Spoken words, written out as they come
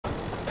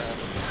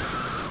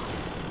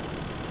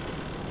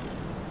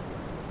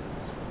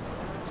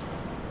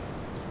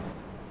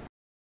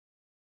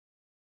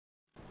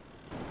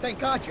Thank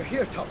God you're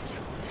here, Tony.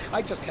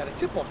 I just had a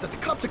tip-off that the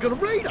cops are gonna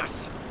raid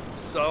us.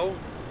 So?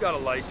 Got a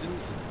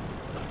license?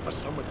 Not for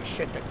some of the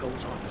shit that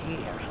goes on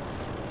here.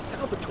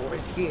 Salvatore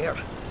is here,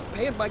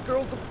 paying my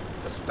girls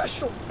a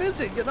special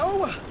visit, you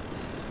know?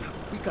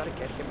 We gotta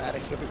get him out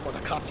of here before the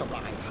cops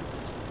arrive.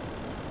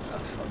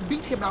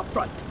 Meet him out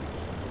front.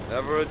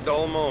 Never a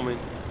dull moment.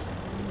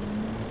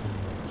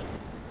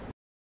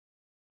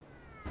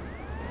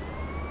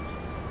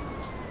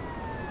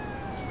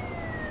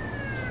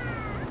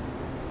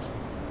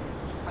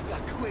 I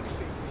got quick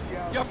fingers,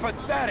 yo. You're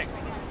pathetic!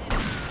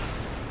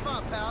 Come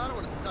on, pal, I don't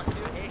want to suck you.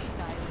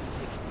 Hairstyle is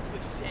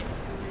 60%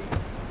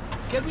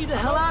 grease. Get me the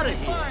hell out of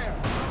here! Fire!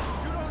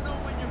 You don't know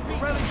when you're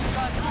being really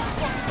got who's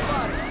fucking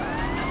body.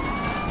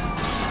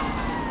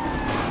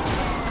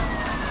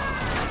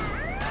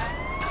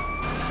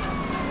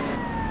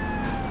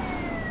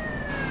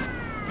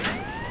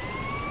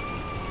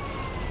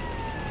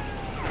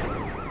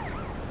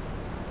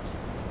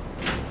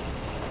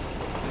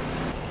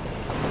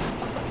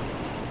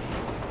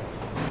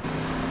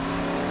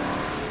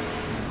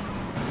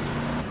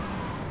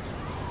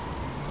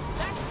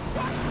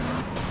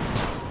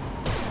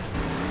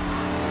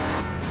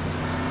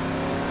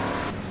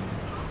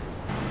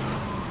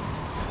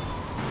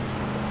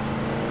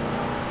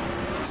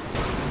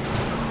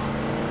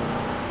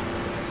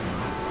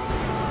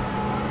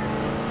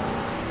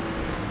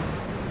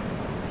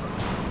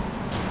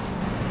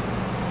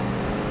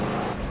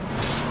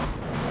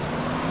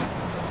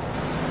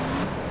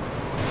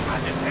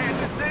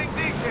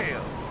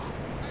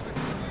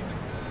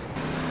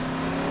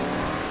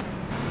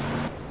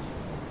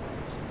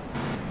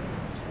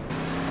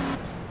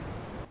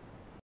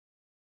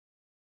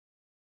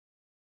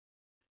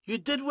 You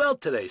did well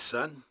today,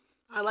 son.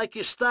 I like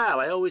your style,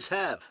 I always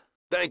have.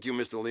 Thank you,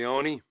 Mr.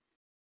 Leone.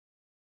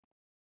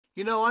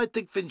 You know, I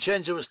think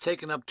Vincenzo was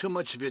taking up too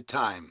much of your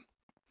time.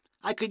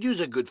 I could use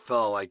a good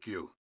fellow like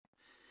you.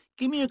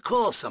 Give me a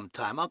call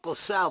sometime. Uncle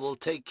Sal will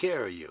take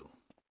care of you.